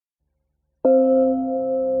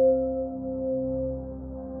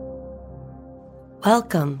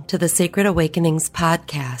Welcome to the Sacred Awakenings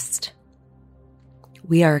podcast.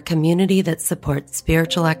 We are a community that supports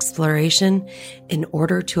spiritual exploration in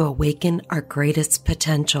order to awaken our greatest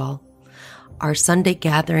potential. Our Sunday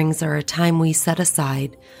gatherings are a time we set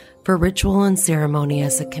aside for ritual and ceremony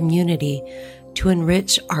as a community to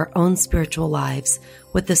enrich our own spiritual lives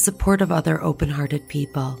with the support of other open-hearted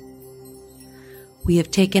people. We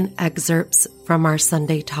have taken excerpts from our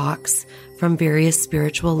Sunday talks from various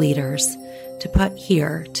spiritual leaders to put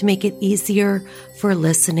here to make it easier for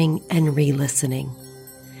listening and re-listening.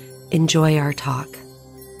 Enjoy our talk.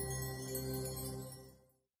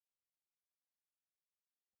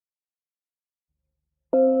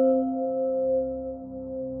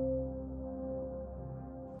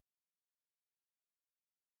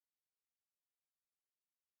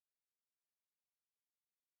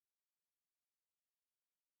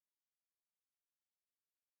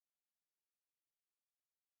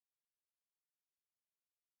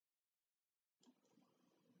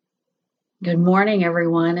 Good morning,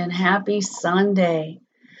 everyone, and happy Sunday.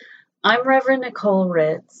 I'm Reverend Nicole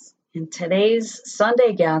Ritz, and today's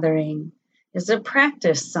Sunday gathering is a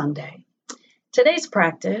practice Sunday. Today's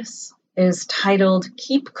practice is titled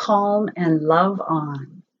Keep Calm and Love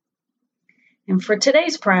On. And for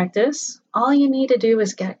today's practice, all you need to do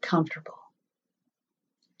is get comfortable.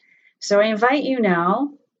 So I invite you now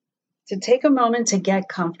to take a moment to get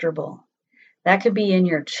comfortable. That could be in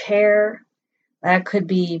your chair, that could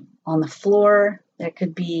be on the floor, that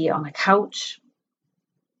could be on a couch,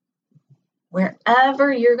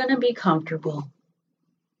 wherever you're going to be comfortable.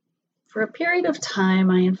 For a period of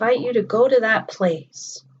time, I invite you to go to that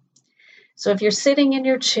place. So if you're sitting in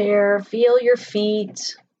your chair, feel your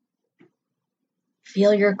feet,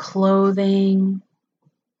 feel your clothing,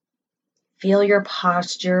 feel your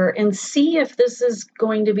posture, and see if this is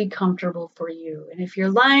going to be comfortable for you. And if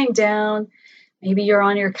you're lying down, maybe you're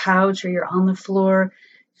on your couch or you're on the floor,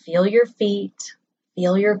 feel your feet,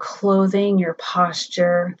 feel your clothing, your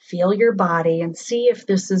posture, feel your body, and see if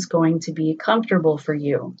this is going to be comfortable for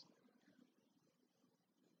you.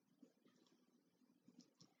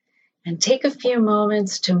 And take a few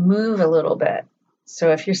moments to move a little bit. So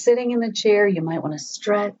if you're sitting in the chair, you might want to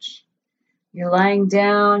stretch. You're lying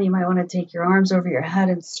down, you might want to take your arms over your head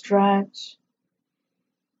and stretch.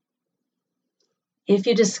 If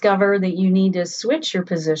you discover that you need to switch your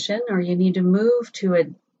position or you need to move to a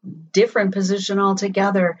different position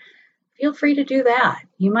altogether, feel free to do that.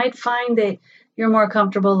 You might find that you're more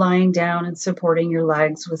comfortable lying down and supporting your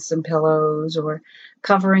legs with some pillows or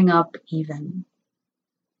covering up even.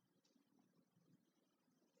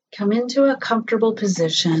 Come into a comfortable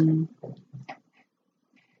position.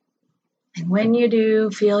 And when you do,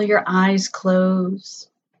 feel your eyes close.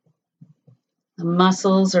 The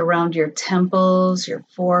muscles around your temples, your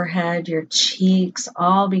forehead, your cheeks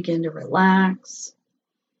all begin to relax.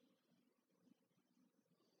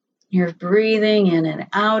 You're breathing in and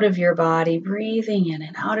out of your body, breathing in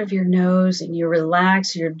and out of your nose, and you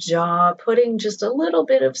relax your jaw, putting just a little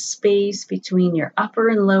bit of space between your upper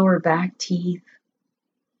and lower back teeth,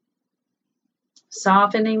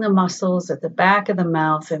 softening the muscles at the back of the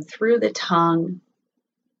mouth and through the tongue,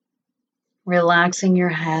 relaxing your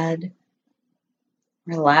head,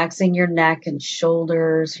 relaxing your neck and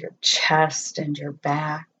shoulders, your chest and your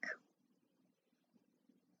back.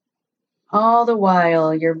 All the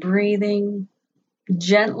while, you're breathing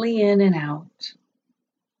gently in and out.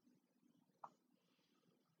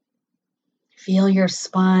 Feel your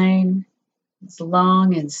spine is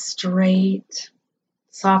long and straight,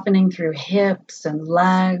 softening through hips and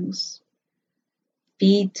legs,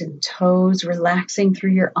 feet and toes, relaxing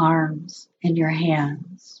through your arms and your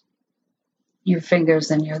hands, your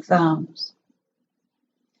fingers and your thumbs.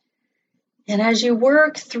 And as you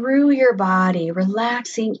work through your body,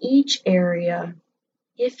 relaxing each area,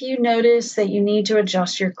 if you notice that you need to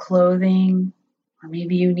adjust your clothing, or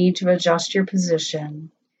maybe you need to adjust your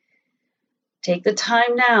position, take the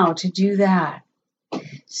time now to do that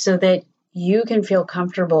so that you can feel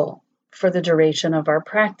comfortable for the duration of our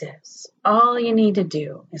practice. All you need to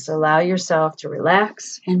do is allow yourself to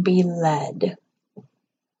relax and be led.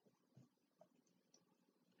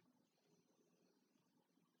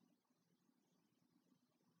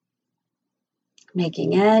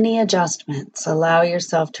 Making any adjustments, allow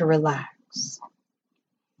yourself to relax.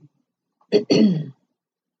 And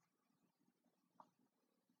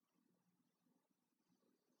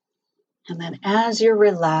then as you're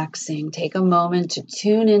relaxing, take a moment to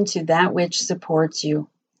tune into that which supports you.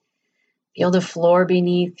 Feel the floor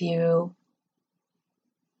beneath you.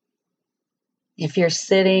 If you're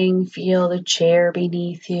sitting, feel the chair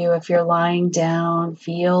beneath you. If you're lying down,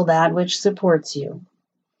 feel that which supports you.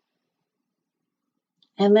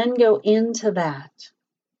 And then go into that.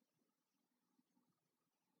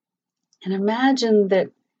 And imagine that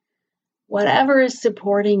whatever is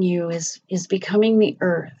supporting you is becoming the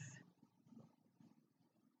earth.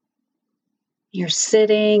 You're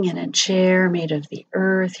sitting in a chair made of the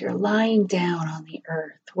earth. You're lying down on the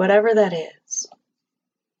earth, whatever that is.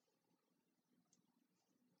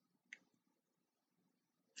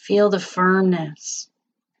 Feel the firmness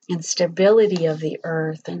and stability of the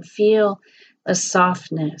earth, and feel the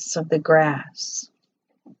softness of the grass.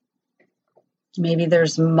 Maybe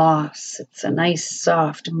there's moss. It's a nice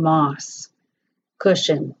soft moss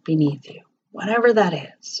cushion beneath you, whatever that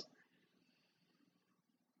is.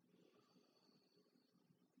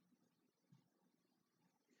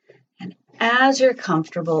 And as you're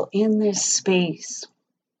comfortable in this space,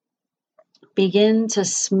 begin to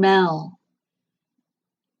smell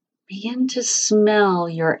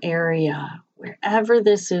your area, wherever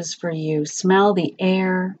this is for you. Smell the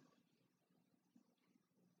air.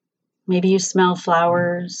 Maybe you smell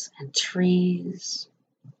flowers and trees.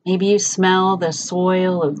 Maybe you smell the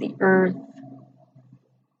soil of the earth.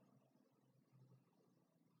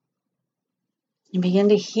 And begin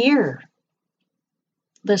to hear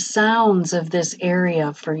the sounds of this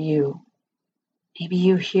area for you. Maybe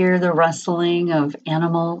you hear the rustling of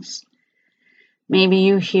animals. Maybe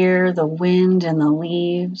you hear the wind and the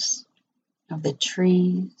leaves of the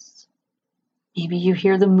trees. Maybe you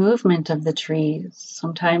hear the movement of the trees.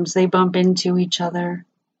 Sometimes they bump into each other.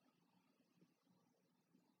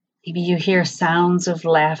 Maybe you hear sounds of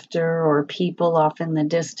laughter or people off in the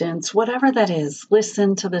distance. Whatever that is,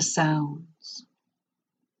 listen to the sounds.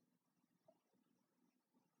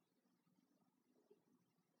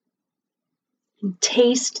 And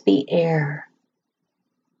taste the air.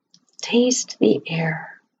 Taste the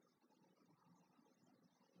air.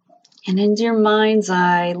 And in your mind's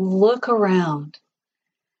eye, look around.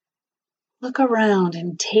 Look around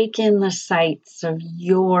and take in the sights of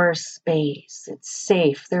your space. It's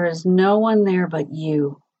safe. There is no one there but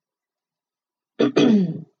you.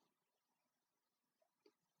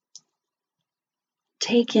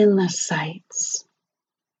 Take in the sights.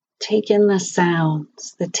 Take in the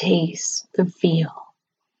sounds, the taste, the feel,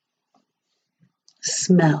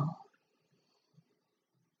 smell.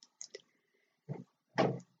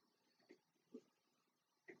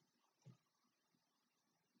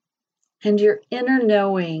 And your inner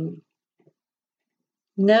knowing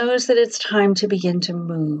knows that it's time to begin to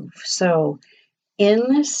move. So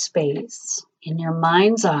in this space, in your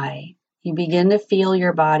mind's eye, you begin to feel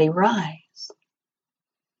your body rise.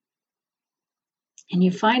 And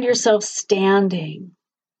you find yourself standing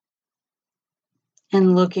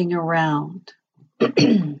and looking around.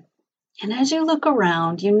 And as you look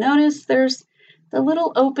around, you notice there's the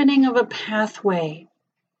little opening of a pathway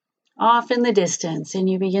off in the distance, and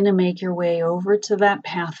you begin to make your way over to that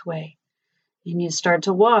pathway. And you start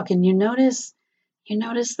to walk, and you notice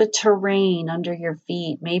the terrain under your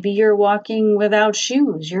feet. Maybe you're walking without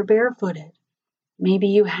shoes, you're barefooted. Maybe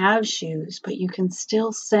you have shoes, but you can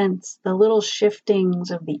still sense the little shiftings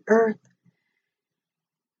of the earth,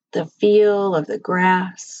 the feel of the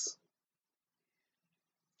grass,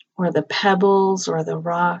 or the pebbles or the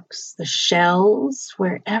rocks, the shells,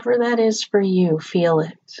 wherever that is for you, feel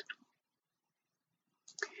it.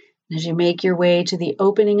 As you make your way to the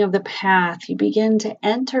opening of the path, you begin to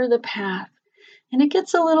enter the path. And it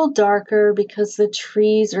gets a little darker because the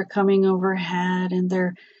trees are coming overhead and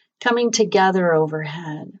they're coming together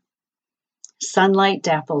overhead. Sunlight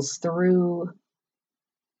dapples through.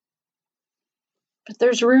 But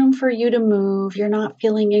there's room for you to move. You're not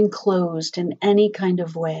feeling enclosed in any kind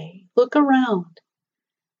of way. Look around.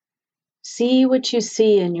 See what you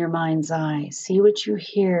see in your mind's eye. See what you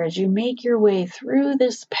hear as you make your way through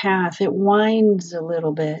this path. It winds a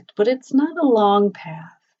little bit, but it's not a long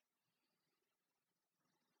path.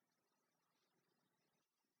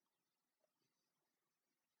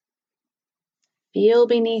 Feel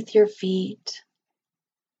beneath your feet.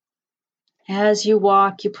 As you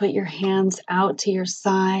walk, you put your hands out to your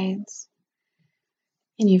sides,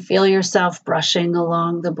 and you feel yourself brushing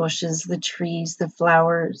along the bushes, the trees, the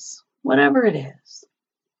flowers, whatever it is.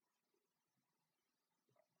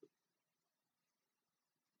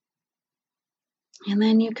 And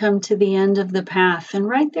then you come to the end of the path, and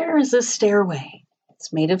right there is a stairway.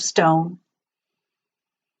 It's made of stone.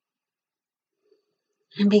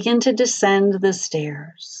 And begin to descend the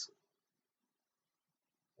stairs.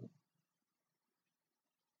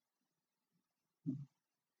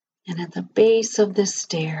 And at the base of the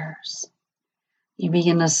stairs, You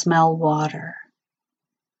begin to smell water.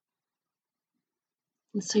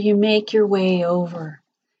 And so you make your way over.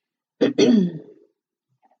 You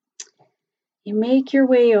make your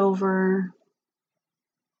way over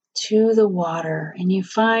to the water, and you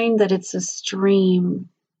find that it's a stream,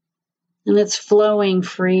 and it's flowing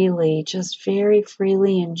freely, just very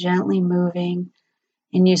freely and gently moving.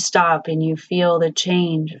 And you stop and you feel the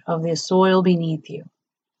change of the soil beneath you.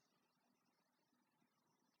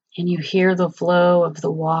 And you hear the flow of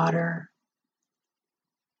the water.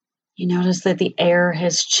 You notice that the air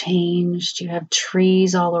has changed. You have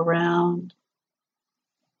trees all around.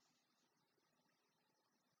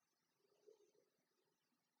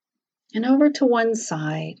 And over to one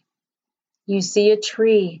side, you see a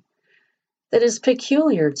tree that is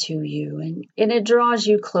peculiar to you, and it draws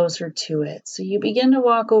you closer to it. So you begin to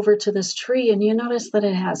walk over to this tree, and you notice that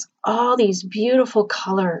it has all these beautiful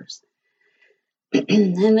colors.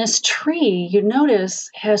 And this tree, you notice,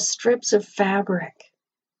 has strips of fabric,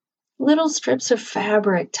 little strips of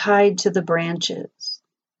fabric tied to the branches.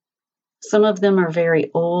 Some of them are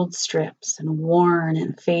very old strips and worn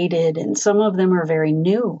and faded, and some of them are very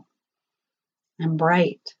new and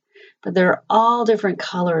bright. But they're all different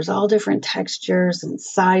colors, all different textures and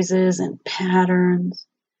sizes and patterns.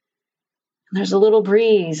 And there's a little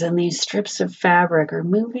breeze, and these strips of fabric are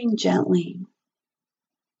moving gently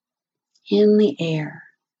in the air.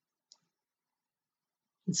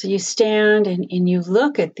 And so you stand and you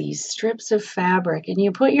look at these strips of fabric, and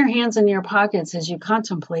you put your hands in your pockets as you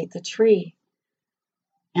contemplate the tree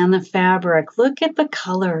and the fabric. Look at the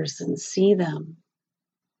colors and see them.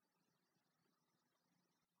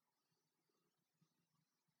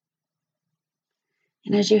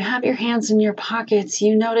 And as you have your hands in your pockets,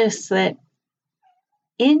 you notice that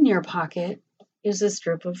in your pocket is a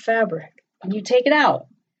strip of fabric. And you take it out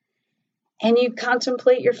and you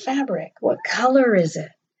contemplate your fabric. What color is it?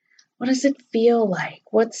 What does it feel like?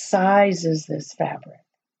 What size is this fabric?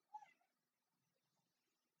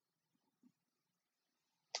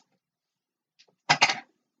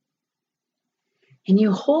 And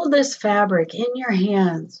you hold this fabric in your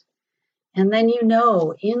hands, and then you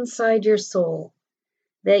know inside your soul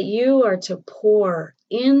that you are to pour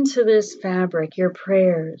into this fabric your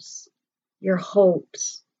prayers, your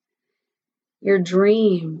hopes, your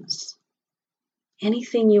dreams,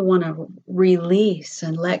 anything you want to release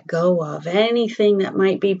and let go of, anything that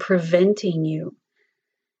might be preventing you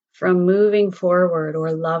from moving forward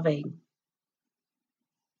or loving.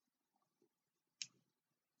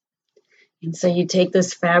 And so you take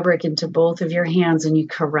this fabric into both of your hands and you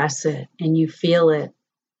caress it and you feel it.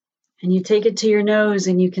 And you take it to your nose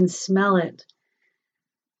and you can smell it.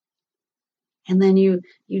 And then you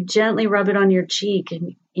gently rub it on your cheek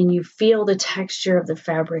and you feel the texture of the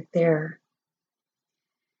fabric there.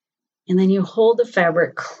 And then you hold the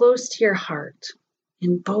fabric close to your heart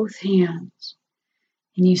in both hands.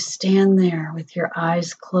 And you stand there with your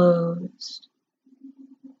eyes closed.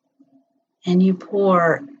 And you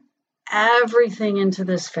pour everything into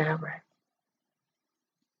this fabric.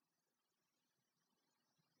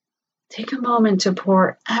 Take a moment to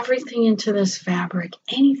pour everything into this fabric,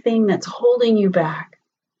 anything that's holding you back,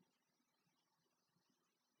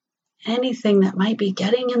 anything that might be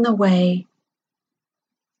getting in the way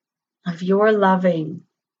of your loving,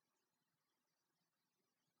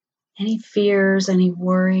 any fears, any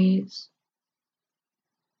worries.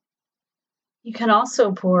 You can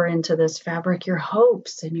also pour into this fabric your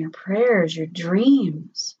hopes and your prayers, your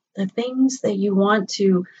dreams, the things that you want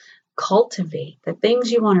to cultivate, the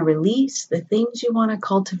things you want to release, the things you want to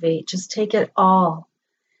cultivate. Just take it all.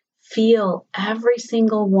 Feel every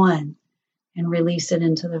single one and release it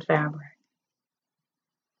into the fabric.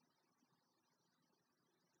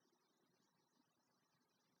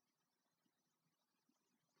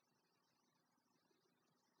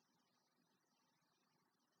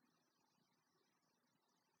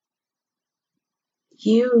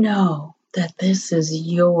 You know that this is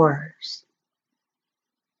yours.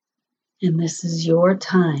 And this is your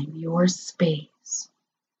time, your space,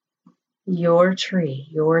 your tree,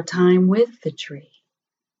 your time with the tree.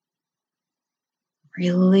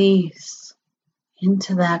 Release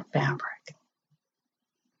into that fabric.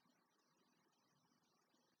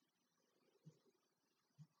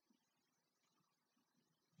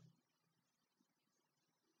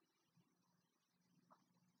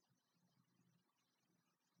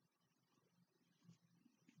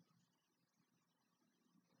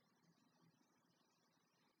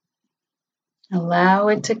 Allow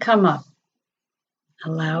it to come up.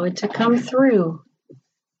 Allow it to come through.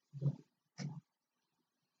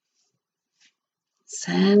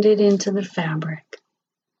 Send it into the fabric.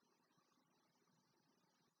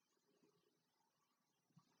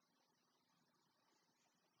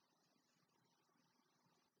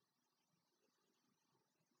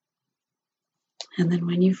 And then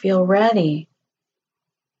when you feel ready,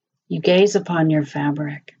 you gaze upon your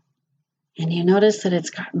fabric and you notice that it's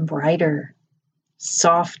gotten brighter,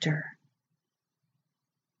 softer.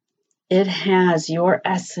 It has your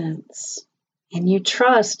essence. And you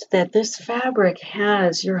trust that this fabric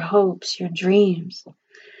has your hopes, your dreams,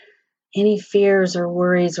 any fears or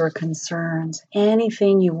worries or concerns,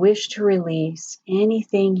 anything you wish to release,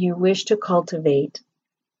 anything you wish to cultivate.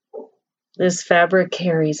 This fabric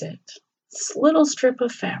carries it. This little strip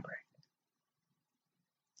of fabric.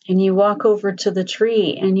 And you walk over to the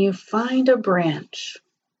tree and you find a branch.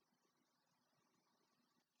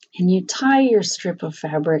 And you tie your strip of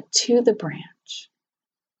fabric to the branch.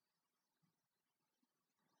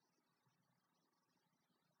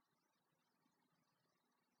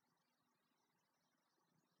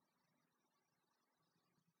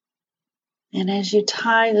 And as you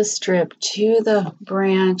tie the strip to the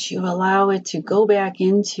branch, you allow it to go back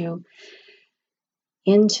into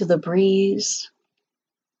the breeze.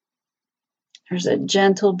 There's a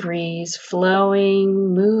gentle breeze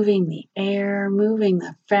flowing, moving the air, moving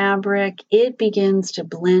the fabric. It begins to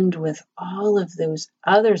blend with all of those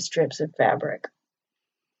other strips of fabric.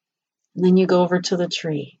 And then you go over to the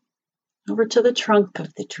tree, over to the trunk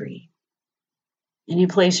of the tree. And you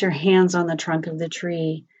place your hands on the trunk of the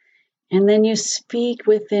tree. And then you speak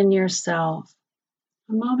within yourself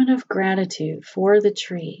a moment of gratitude for the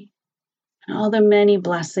tree and all the many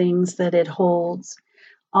blessings that it holds,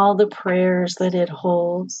 all the prayers that it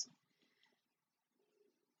holds.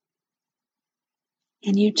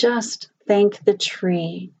 And you just thank the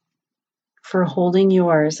tree for holding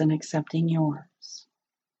yours and accepting yours.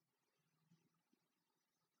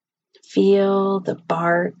 Feel the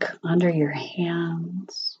bark under your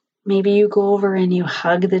hands. Maybe you go over and you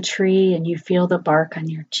hug the tree and you feel the bark on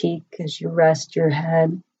your cheek as you rest your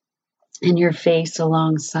head and your face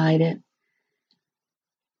alongside it.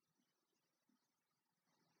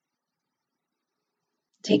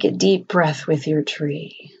 Take a deep breath with your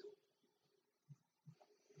tree.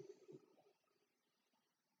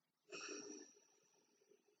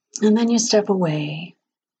 And then you step away.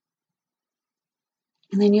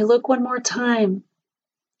 And then you look one more time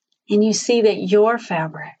and you see that your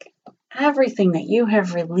fabric, everything that you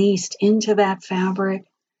have released into that fabric,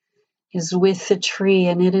 is with the tree,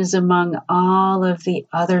 and it is among all of the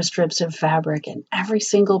other strips of fabric and every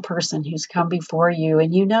single person who's come before you.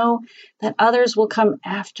 And you know that others will come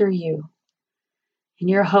after you. And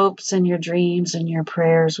your hopes and your dreams and your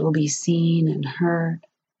prayers will be seen and heard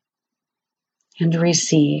and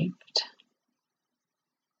received.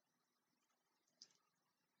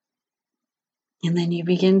 And then you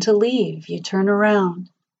begin to leave. You turn around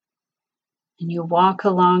and you walk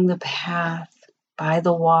along the path by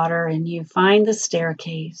the water and you find the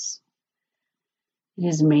staircase. It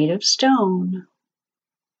is made of stone.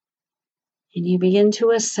 And you begin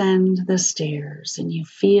to ascend the stairs and you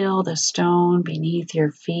feel the stone beneath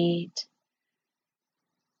your feet.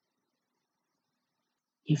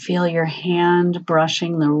 You feel your hand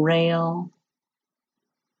brushing the rail.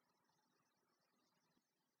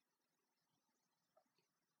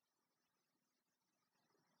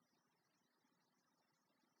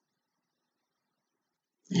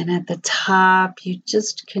 And at the top, you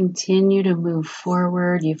just continue to move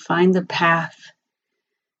forward. You find the path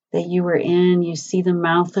that you were in. You see the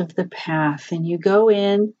mouth of the path and you go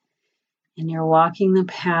in and you're walking the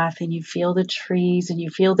path and you feel the trees and you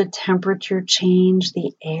feel the temperature change,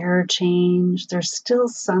 the air change. There's still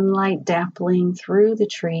sunlight dappling through the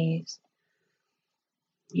trees.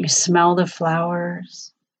 You smell the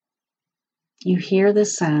flowers. You hear the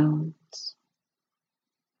sounds.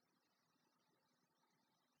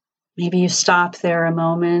 Maybe you stop there a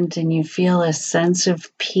moment and you feel a sense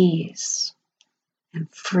of peace and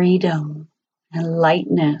freedom and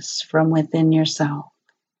lightness from within yourself.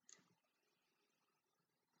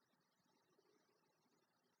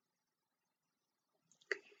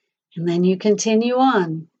 And then you continue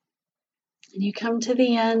on and you come to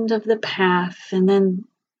the end of the path, and then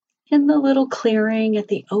in the little clearing at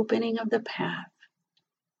the opening of the path,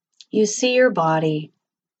 you see your body,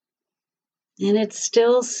 and it's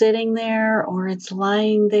still sitting there or it's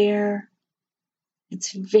lying there.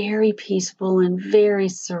 It's very peaceful and very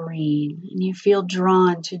serene, and you feel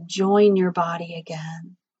drawn to join your body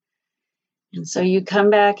again. And so you come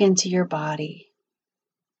back into your body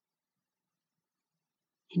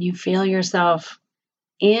and you feel yourself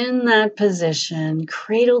in that position,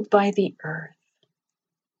 cradled by the earth.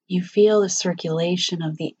 You feel the circulation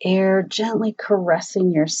of the air gently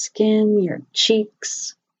caressing your skin, your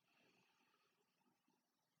cheeks.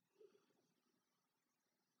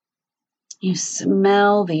 You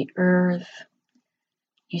smell the earth.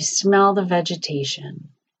 You smell the vegetation.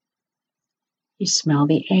 You smell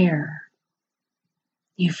the air.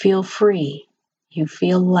 You feel free. You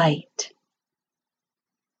feel light.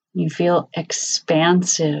 You feel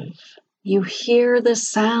expansive. You hear the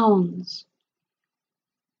sounds.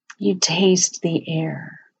 You taste the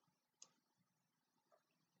air.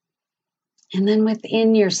 And then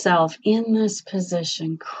within yourself, in this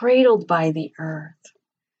position, cradled by the earth,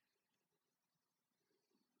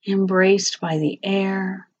 embraced by the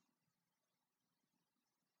air,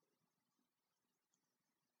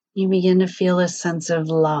 you begin to feel a sense of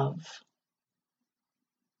love.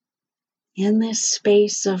 In this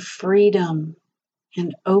space of freedom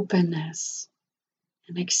and openness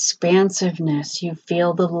and expansiveness, you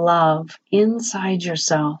feel the love inside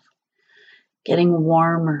yourself getting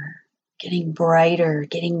warmer, getting brighter,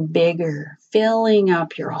 getting bigger, filling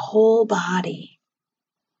up your whole body.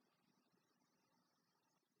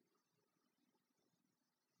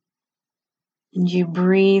 And you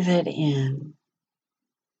breathe it in.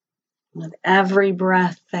 With every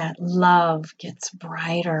breath, that love gets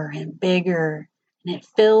brighter and bigger, and it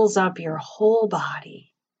fills up your whole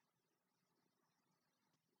body.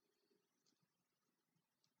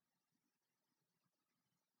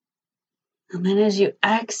 And then as you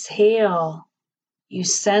exhale, you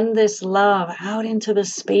send this love out into the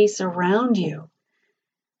space around you.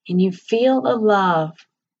 And you feel the love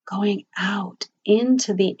going out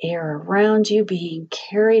into the air around you, being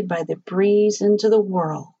carried by the breeze into the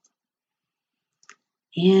world.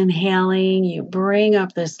 Inhaling, you bring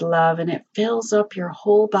up this love and it fills up your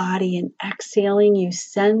whole body, and exhaling, you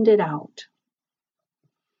send it out.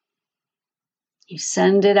 You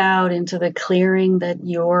send it out into the clearing that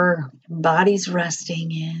your body's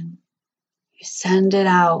resting in. You send it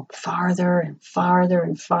out farther and farther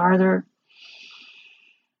and farther.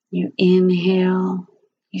 You inhale,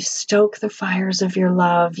 you stoke the fires of your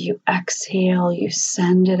love. You exhale, you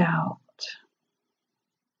send it out.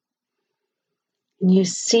 And you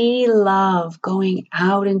see love going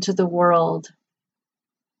out into the world,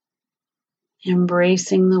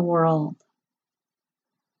 embracing the world.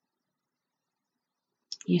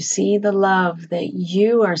 You see the love that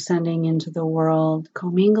you are sending into the world,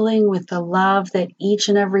 commingling with the love that each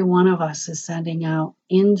and every one of us is sending out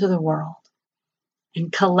into the world.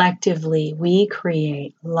 And collectively, we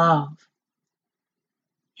create love.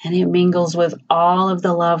 And it mingles with all of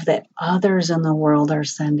the love that others in the world are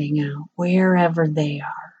sending out, wherever they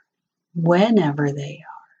are, whenever they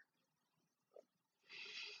are.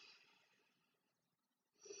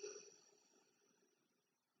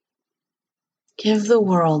 Give the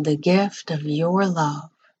world the gift of your love.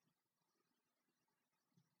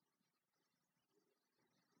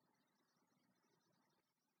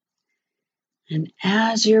 And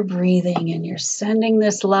as you're breathing and you're sending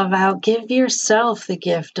this love out, give yourself the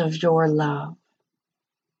gift of your love.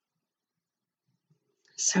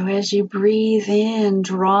 So as you breathe in,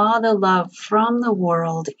 draw the love from the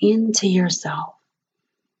world into yourself.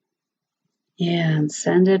 And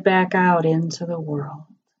send it back out into the world.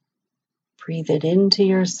 Breathe it into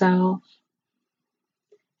yourself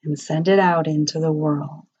and send it out into the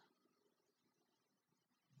world.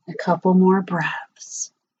 A couple more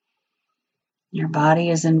breaths. Your body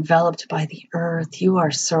is enveloped by the earth. You are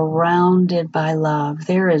surrounded by love.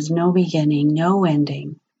 There is no beginning, no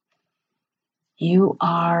ending. You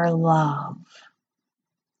are love.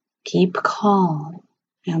 Keep calm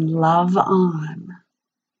and love on.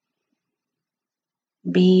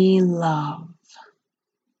 Be love.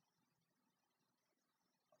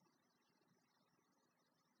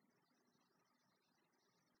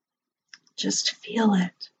 Just feel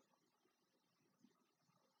it.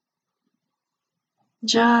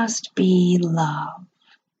 Just be love.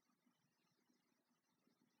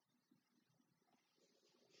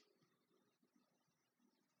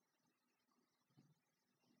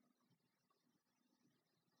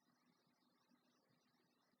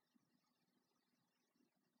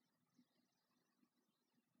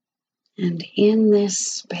 And in this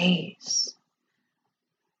space,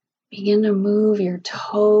 begin to move your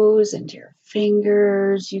toes and your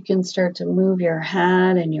fingers. You can start to move your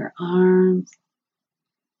head and your arms.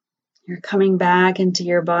 You're coming back into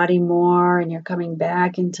your body more, and you're coming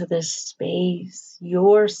back into this space,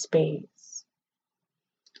 your space.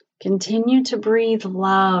 Continue to breathe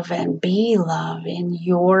love and be love in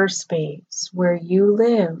your space, where you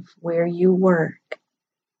live, where you work,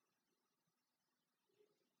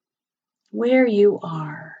 where you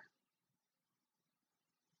are.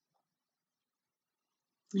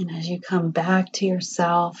 And as you come back to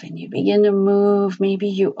yourself and you begin to move, maybe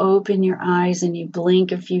you open your eyes and you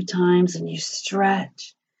blink a few times and you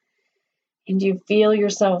stretch. and you feel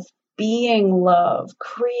yourself being love,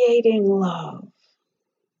 creating love.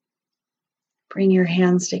 Bring your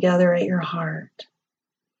hands together at your heart.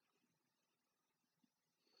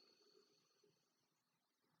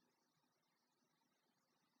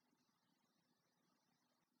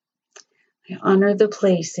 I honor the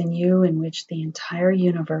place in you in which the entire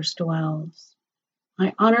universe dwells.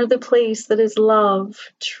 I honor the place that is love,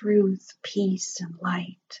 truth, peace, and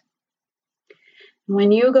light.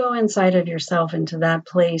 When you go inside of yourself into that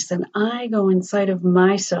place, and I go inside of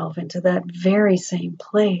myself into that very same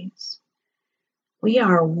place, we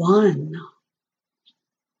are one.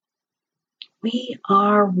 We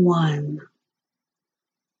are one.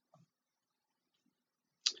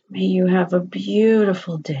 May you have a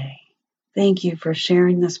beautiful day. Thank you for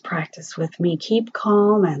sharing this practice with me. Keep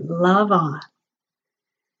calm and love on.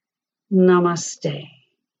 Namaste.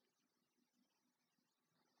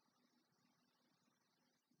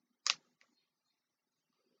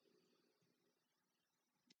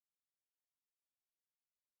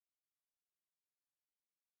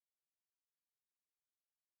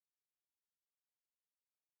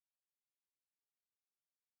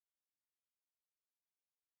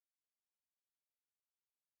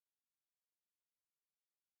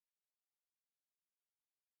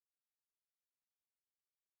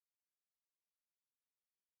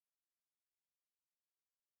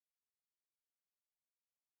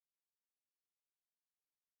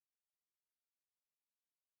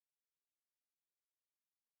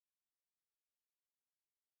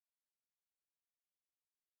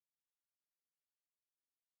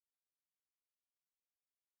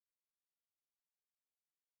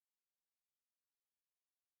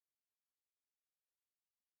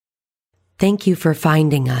 Thank you for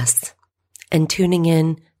finding us and tuning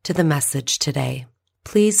in to the message today.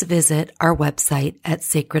 Please visit our website at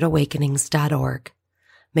sacredawakenings.org.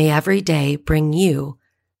 May every day bring you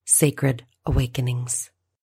sacred awakenings.